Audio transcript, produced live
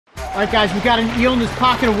right, guys, we got an eel in this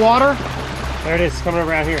pocket of water. There it is, coming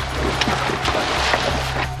around here.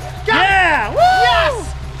 Yeah! Woo!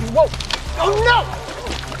 Yes! Whoa! Oh no!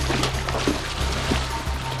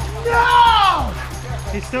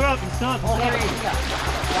 No! He's still up, he's still up. Oh, here he is.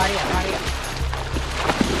 Right here.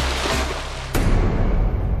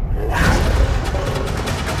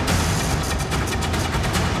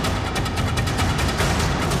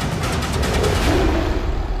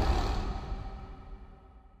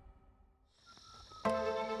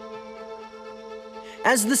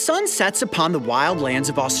 As the sun sets upon the wild lands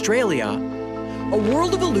of Australia, a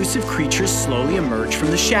world of elusive creatures slowly emerge from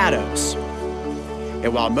the shadows.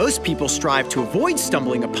 And while most people strive to avoid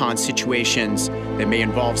stumbling upon situations that may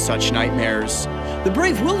involve such nightmares, the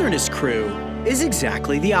brave wilderness crew is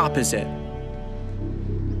exactly the opposite.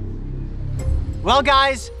 Well,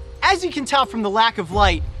 guys, as you can tell from the lack of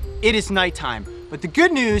light, it is nighttime. But the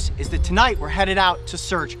good news is that tonight we're headed out to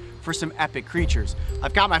search for some epic creatures.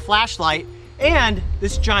 I've got my flashlight and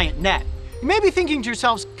this giant net. You may be thinking to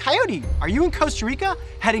yourselves, Coyote, are you in Costa Rica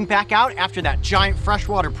heading back out after that giant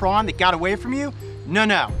freshwater prawn that got away from you?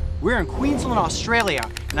 No, we're in Queensland, Australia,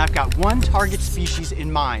 and I've got one target species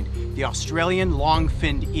in mind, the Australian Long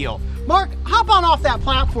Finned Eel. Mark, hop on off that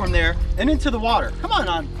platform there and into the water. Come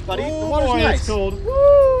on, buddy, the water's nice. It's cold.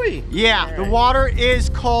 Woo-wee. Yeah, All the right. water is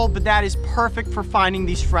cold, but that is perfect for finding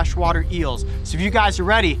these freshwater eels. So if you guys are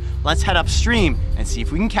ready, let's head upstream and see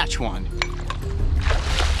if we can catch one.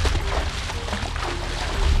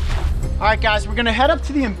 All right, guys, we're gonna head up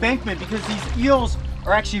to the embankment because these eels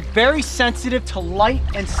are actually very sensitive to light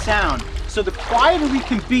and sound. So the quieter we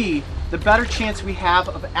can be, the better chance we have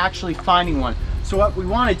of actually finding one. So what we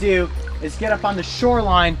wanna do is get up on the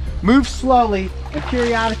shoreline, move slowly, and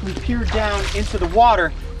periodically peer down into the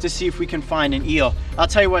water to see if we can find an eel. I'll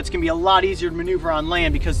tell you what, it's gonna be a lot easier to maneuver on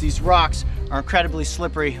land because these rocks are incredibly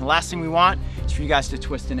slippery. The last thing we want is for you guys to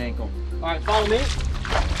twist an ankle. All right, follow me.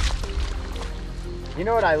 You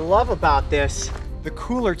know what I love about this? The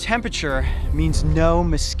cooler temperature means no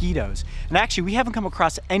mosquitoes. And actually, we haven't come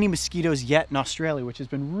across any mosquitoes yet in Australia, which has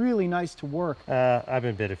been really nice to work. I've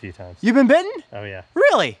been bit a few times. You've been bitten? Oh yeah.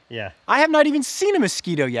 Really? Yeah. I have not even seen a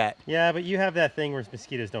mosquito yet. Yeah, but you have that thing where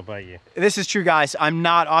mosquitoes don't bite you. This is true, guys. I'm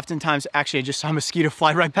not oftentimes, actually, I just saw a mosquito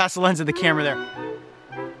fly right past the lens of the camera there.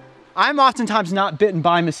 I'm oftentimes not bitten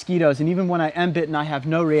by mosquitoes, and even when I am bitten, I have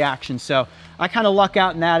no reaction. So I kind of luck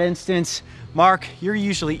out in that instance. Mark, you're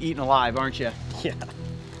usually eaten alive, aren't you? Yeah,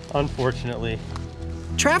 unfortunately.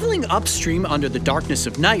 Traveling upstream under the darkness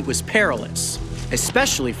of night was perilous,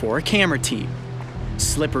 especially for a camera team.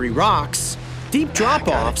 Slippery rocks, deep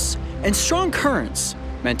drop-offs, and strong currents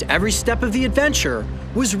meant every step of the adventure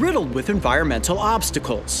was riddled with environmental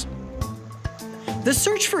obstacles. The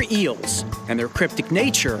search for eels and their cryptic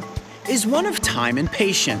nature is one of time and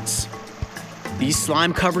patience. These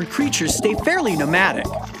slime-covered creatures stay fairly nomadic,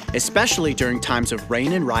 especially during times of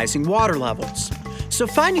rain and rising water levels. So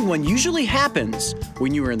finding one usually happens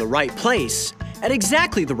when you are in the right place at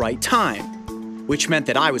exactly the right time, which meant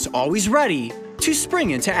that I was always ready to spring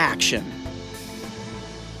into action.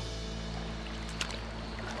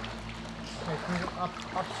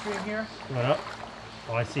 Upstream here. What up?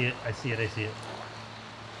 Oh, I see it. I see it.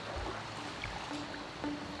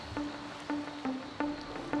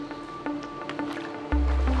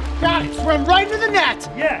 Got it, swim right into the net.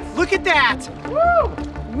 Yes. Look at that.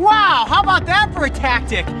 Woo! Wow, how about that for a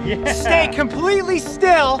tactic? Yeah. Stay completely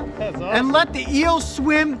still That's awesome. and let the eel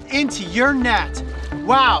swim into your net.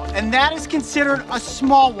 Wow, and that is considered a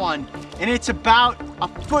small one, and it's about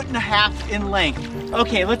 1.5 feet in length.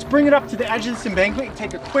 Okay, let's bring it up to the edge of this embankment and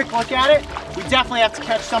take a quick look at it. We definitely have to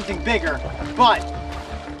catch something bigger, but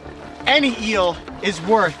any eel is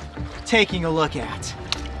worth taking a look at.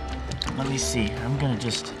 Let me see, I'm gonna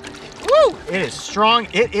just, woo! It is strong,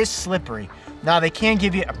 it is slippery. Now they can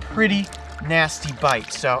give you a pretty nasty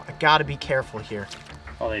bite, so I gotta be careful here.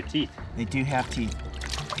 Oh, they have teeth. They do have teeth.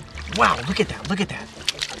 Wow, look at that, look at that.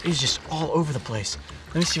 It is just all over the place.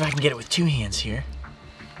 Let me see if I can get it with 2 hands here.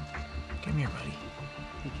 Come here, buddy.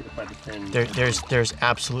 There's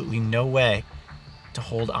absolutely no way to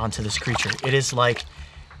hold onto this creature. It is like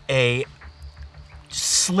a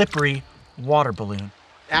slippery water balloon.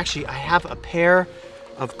 Actually, I have a pair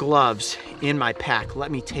of gloves in my pack.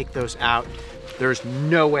 Let me take those out. There's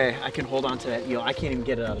no way I can hold on to that eel. I can't even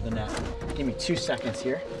get it out of the net. Give me 2 seconds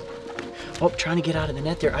here. Oh, trying to get out of the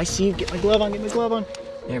net there. I see you. Get my glove on, get my glove on.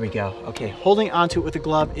 There we go. Okay, holding onto it with a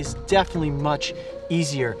glove is definitely much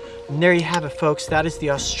easier. And there you have it, folks. That is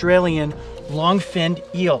the Australian Long Finned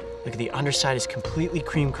Eel. Look at the underside is completely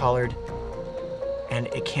cream colored and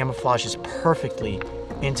it camouflages perfectly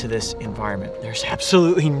into this environment. There's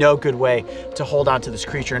absolutely no good way to hold on to this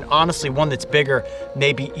creature, and honestly, one that's bigger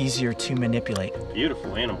may be easier to manipulate.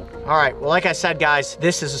 Beautiful animal. All right, well, like I said, guys,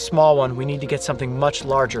 this is a small one. We need to get something much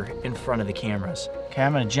larger in front of the cameras. Okay,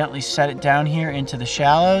 I'm gonna gently set it down here into the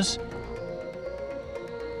shallows.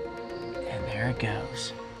 And there it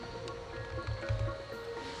goes.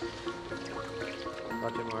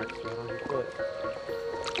 Watch it, Mark. Right on your foot.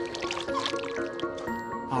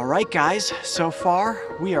 All right, guys, so far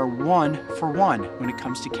we are 1 for 1 when it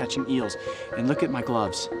comes to catching eels. And look at my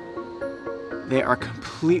gloves. They are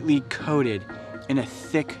completely coated in a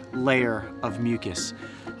thick layer of mucus.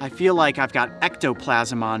 I feel like I've got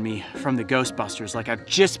ectoplasm on me from the Ghostbusters, like I've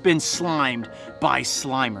just been slimed by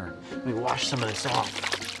Slimer. Let me wash some of this off.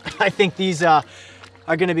 I think these are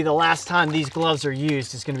gonna be the last time these gloves are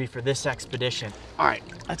used. Is gonna be for this expedition. All right,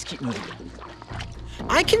 let's keep moving.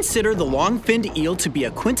 I consider the long-finned eel to be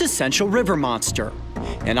a quintessential river monster.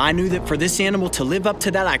 And I knew that for this animal to live up to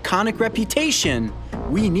that iconic reputation,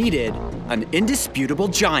 we needed an indisputable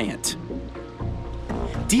giant.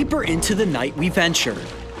 Deeper into the night we ventured,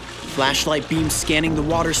 flashlight beams scanning the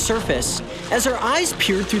water's surface as our eyes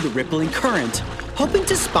peered through the rippling current, hoping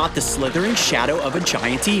to spot the slithering shadow of a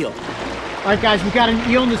giant eel. All right, guys, we got an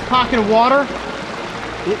eel in this pocket of water.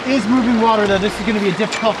 It is moving water, though. This is gonna be a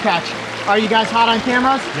difficult catch. Are you guys hot on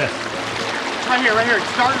cameras? Yes. Right here, it's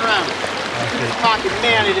starting around. This pocket,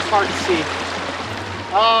 man, it is hard to see.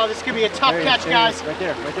 Oh, this could be a tough catch, guys. Right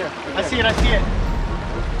there. I see it.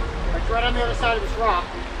 It's right on the other side of this rock.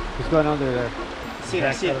 What's going on there?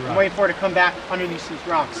 I see it. I'm waiting for it to come back underneath these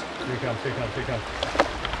rocks. Here it comes.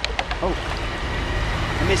 Oh,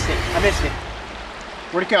 I missed it.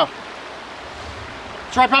 Where'd it go?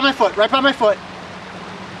 It's right by my foot, Here it comes.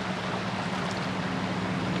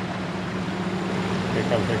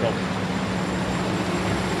 It's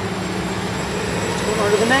going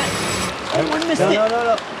harder than that. Oh, I missed it. No.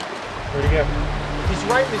 Where'd it go? He's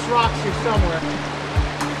right in these rocks here somewhere.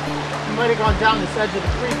 He might have gone down this edge of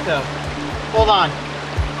the creek, though. Hold on.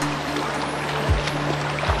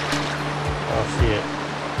 I'll see it.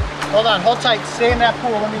 Hold on, hold tight. Stay in that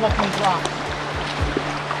pool. Let me look in these rocks.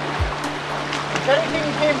 If anything,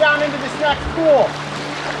 he came down into this next pool.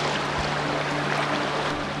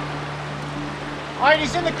 All right,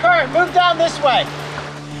 he's in the current. Move down this way.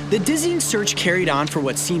 The dizzying search carried on for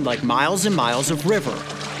what seemed like miles and miles of river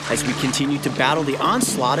as we continued to battle the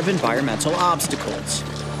onslaught of environmental obstacles.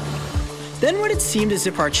 Then when it seemed as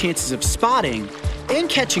if our chances of spotting and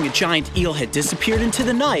catching a giant eel had disappeared into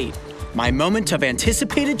the night, my moment of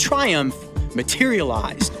anticipated triumph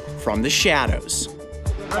materialized from the shadows.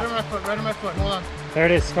 Right on my foot, hold on. There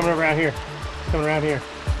it is, coming around here.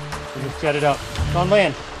 We just set it up. It's on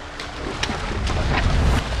land.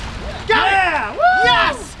 Got it! Woo!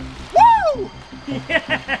 Yes! Woo!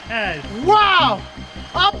 Yes! Wow!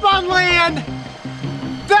 Up on land.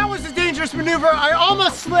 That was a dangerous maneuver. I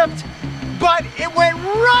almost slipped, but it went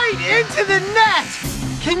right into the net.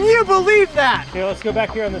 Can you believe that? Here, let's go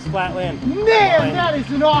back here on this flat land. Man, that is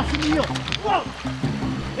an awesome eel. Whoa!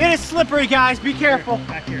 It is slippery, guys. Be careful.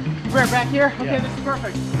 Back here. We're back here? Okay, Yeah. this is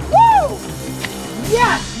perfect. Woo!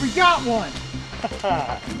 Yes, we got one.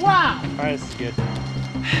 Wow. All right, this is good.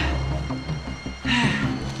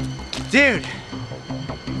 Dude,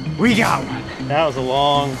 we got one. That was a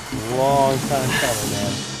long time coming,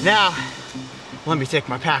 man. Now, let me take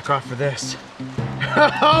my pack off for this.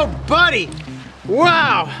 Oh, buddy.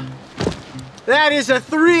 Wow. That is a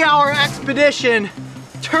 3-hour expedition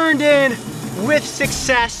turned in with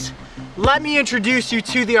success. Let me introduce you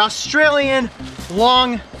to the Australian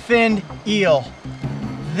Long Finned Eel.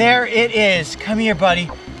 There it is. Come here, buddy.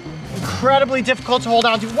 Incredibly difficult to hold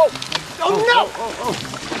on to. Whoa! Oh, no! Oh.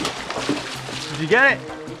 Did you get it?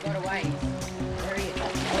 He got away. There he is.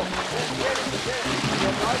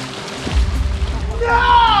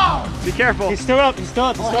 No! Be careful. He's still up. Oh,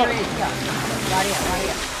 there he is. Yeah. Right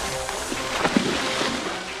here.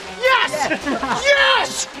 Yes!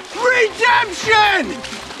 Yes! Redemption!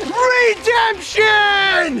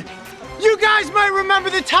 Redemption! You guys might remember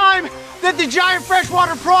the time that the giant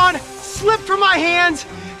freshwater prawn slipped from my hands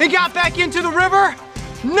and got back into the river.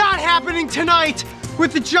 Not happening tonight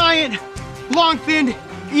with the giant long-finned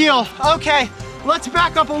eel. Okay, let's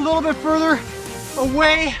back up a little bit further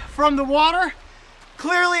away from the water.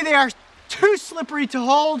 Clearly they are too slippery to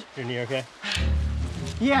hold. Your knee okay?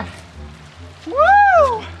 Yeah.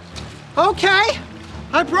 Woo! Okay.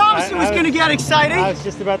 I promised it was going to get exciting. I was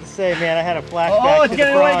just about to say, man, I had a flashback. Oh, it's to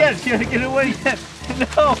getting the away prawn. again. It's going to get away again.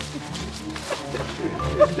 No.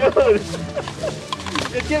 Dude.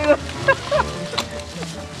 It's getting away.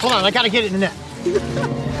 Hold on, I got to get it in the net.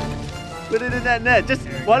 Put it in that net. Just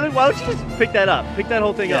why don't you just pick that up? Pick that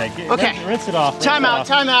whole thing up. Okay. Rinse it off. Time out,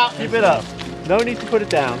 time out. Keep it up. No need to put it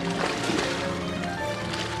down.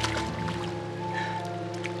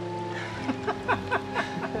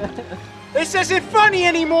 This isn't funny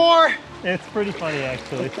anymore. It's pretty funny,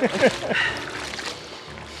 actually.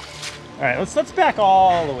 All right, let's back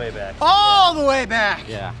all the way back. All the way back.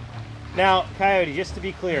 Yeah. Now, Coyote, just to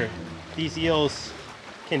be clear, these eels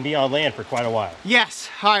can be on land for quite a while. Yes.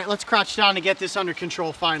 All right, let's crouch down to get this under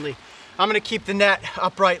control finally. I'm gonna keep the net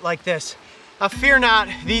upright like this. Now, fear not,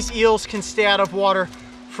 these eels can stay out of water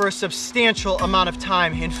for a substantial amount of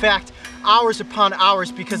time. In fact, hours upon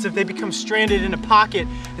hours, because if they become stranded in a pocket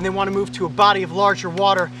and they want to move to a body of larger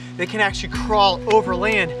water, they can actually crawl over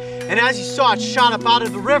land. And as you saw, it shot up out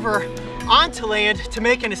of the river onto land to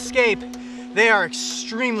make an escape. They are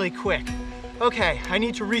extremely quick. Okay, I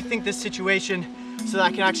need to rethink this situation so that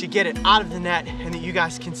I can actually get it out of the net and that you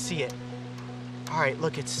guys can see it. All right,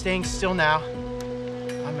 look, it's staying still now.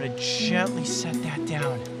 I'm gonna gently set that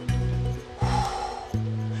down.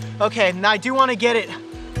 Okay, now I do want to get it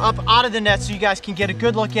up out of the net so you guys can get a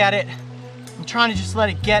good look at it. I'm trying to just let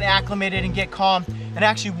it get acclimated and get calm. And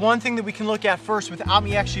actually, one thing that we can look at first without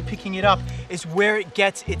me actually picking it up is where it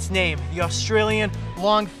gets its name, the Australian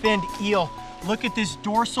Long Finned Eel. Look at this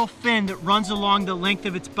dorsal fin that runs along the length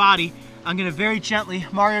of its body. I'm gonna very gently,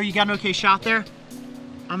 Mario, you got an okay shot there?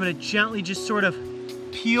 I'm gonna gently just sort of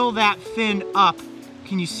peel that fin up.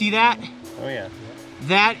 Can you see that? Oh yeah.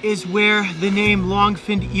 That is where the name Long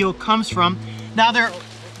Finned Eel comes from. Now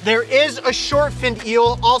there is a short finned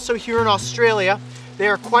eel also here in Australia. They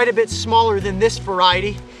are quite a bit smaller than this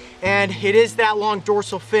variety, and it is that long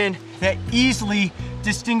dorsal fin that easily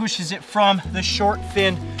distinguishes it from the short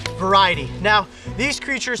fin variety. Now, these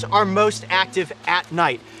creatures are most active at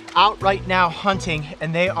night, out right now hunting,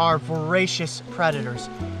 and they are voracious predators.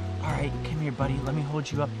 All right, come here, buddy. Let me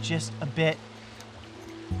hold you up just a bit.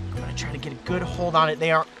 I'm gonna try to get a good hold on it.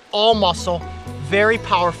 They are all muscle, very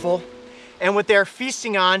powerful. And what they're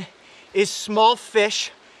feasting on is small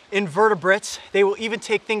fish, invertebrates. They will even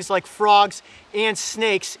take things like frogs and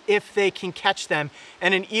snakes if they can catch them.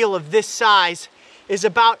 And an eel of this size is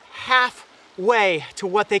about halfway to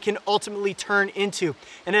what they can ultimately turn into.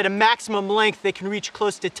 And at a maximum length, they can reach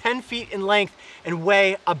close to 10 feet in length and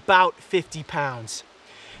weigh about 50 pounds.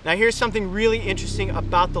 Now here's something really interesting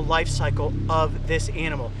about the life cycle of this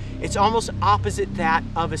animal. It's almost opposite that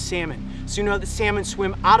of a salmon. So you know that salmon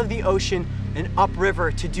swim out of the ocean and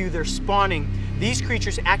upriver to do their spawning. These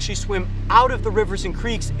creatures actually swim out of the rivers and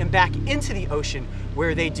creeks and back into the ocean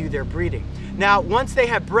where they do their breeding. Now, once they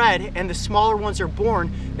have bred and the smaller ones are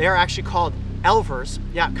born, they are actually called elvers.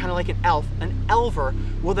 Yeah, kind of like an elf. An elver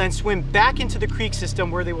will then swim back into the creek system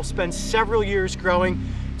where they will spend several years growing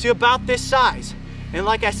to about this size. And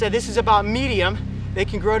like I said, this is about medium. They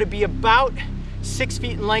can grow to be about 6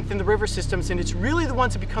 feet in length in the river systems, and it's really the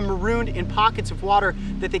ones that become marooned in pockets of water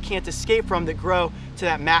that they can't escape from that grow to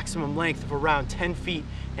that maximum length of around 10 feet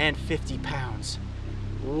and 50 pounds.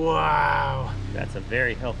 Wow. That's a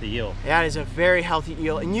very healthy eel. That is a very healthy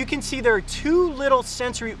eel. And you can see there are two little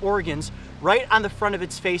sensory organs right on the front of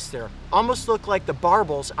its face there. Almost look like the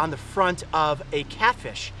barbels on the front of a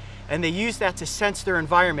catfish. And they use that to sense their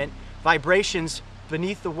environment, vibrations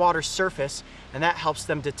beneath the water's surface, and that helps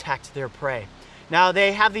them detect their prey. Now,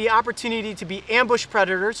 they have the opportunity to be ambush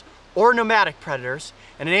predators or nomadic predators,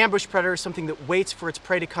 and an ambush predator is something that waits for its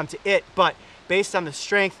prey to come to it, but based on the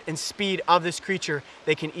strength and speed of this creature,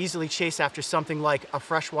 they can easily chase after something like a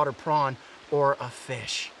freshwater prawn or a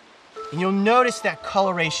fish. And you'll notice that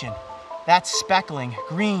coloration, that speckling,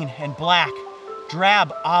 green and black,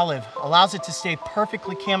 drab olive, allows it to stay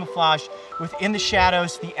perfectly camouflaged within the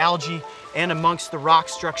shadows, the algae, and amongst the rock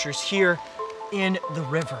structures here in the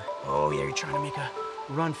river. Oh yeah, you're trying to make a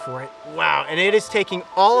run for it. Wow, and it is taking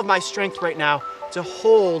all of my strength right now to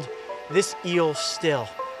hold this eel still.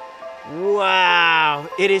 Wow,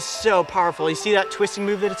 it is so powerful. You see that twisting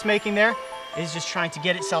move that it's making there? It is just trying to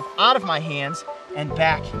get itself out of my hands and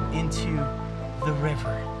back into the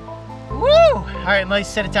river. Woo! All right, let me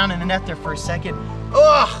set it down in the net there for a second.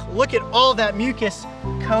 Ugh, look at all that mucus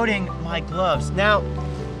coating my gloves. Now,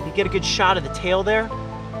 you get a good shot of the tail there.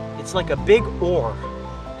 It's like a big oar.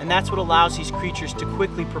 and that's what allows these creatures to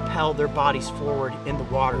quickly propel their bodies forward in the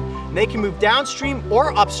water. And they can move downstream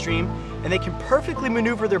or upstream, and they can perfectly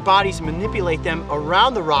maneuver their bodies and manipulate them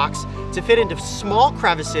around the rocks to fit into small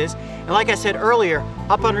crevices. And like I said earlier,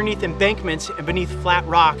 up underneath embankments and beneath flat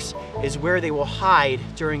rocks is where they will hide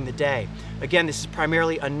during the day. Again, this is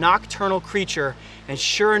primarily a nocturnal creature, and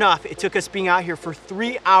sure enough, it took us being out here for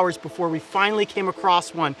 3 hours before we finally came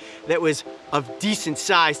across one that was of decent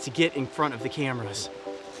size to get in front of the cameras.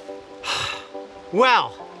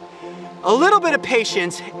 Well, a little bit of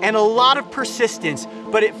patience and a lot of persistence,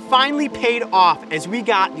 but it finally paid off as we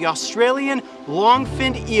got the Australian Long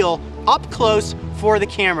Finned Eel up close for the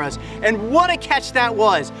cameras. And what a catch that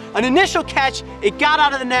was. An initial catch, it got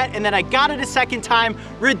out of the net, and then I got it a second time.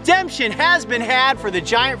 Redemption has been had for the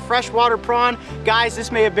giant freshwater prawn. Guys,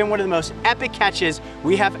 this may have been one of the most epic catches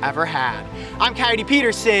we have ever had. I'm Coyote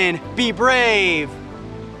Peterson. Be brave.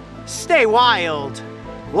 Stay wild.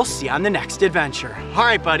 We'll see you on the next adventure. All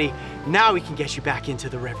right, buddy, now we can get you back into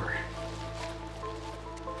the river.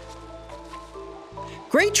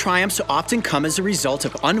 Great triumphs often come as a result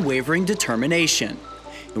of unwavering determination.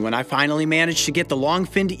 And when I finally managed to get the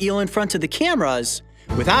long-finned eel in front of the cameras,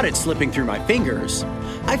 without it slipping through my fingers,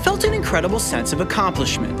 I felt an incredible sense of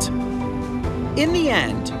accomplishment. In the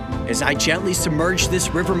end, as I gently submerged this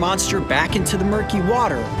river monster back into the murky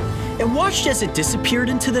water and watched as it disappeared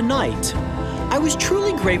into the night, I was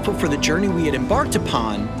truly grateful for the journey we had embarked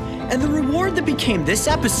upon and the reward that became this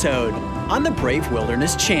episode on the Brave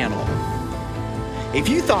Wilderness channel. If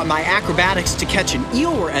you thought my acrobatics to catch an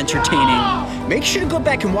eel were entertaining, make sure to go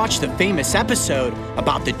back and watch the famous episode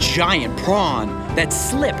about the giant prawn that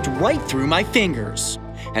slipped right through my fingers.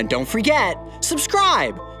 And don't forget,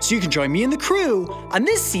 subscribe so you can join me and the crew on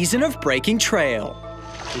this season of Breaking Trail.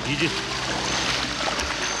 Did you just...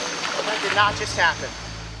 That did not just happen.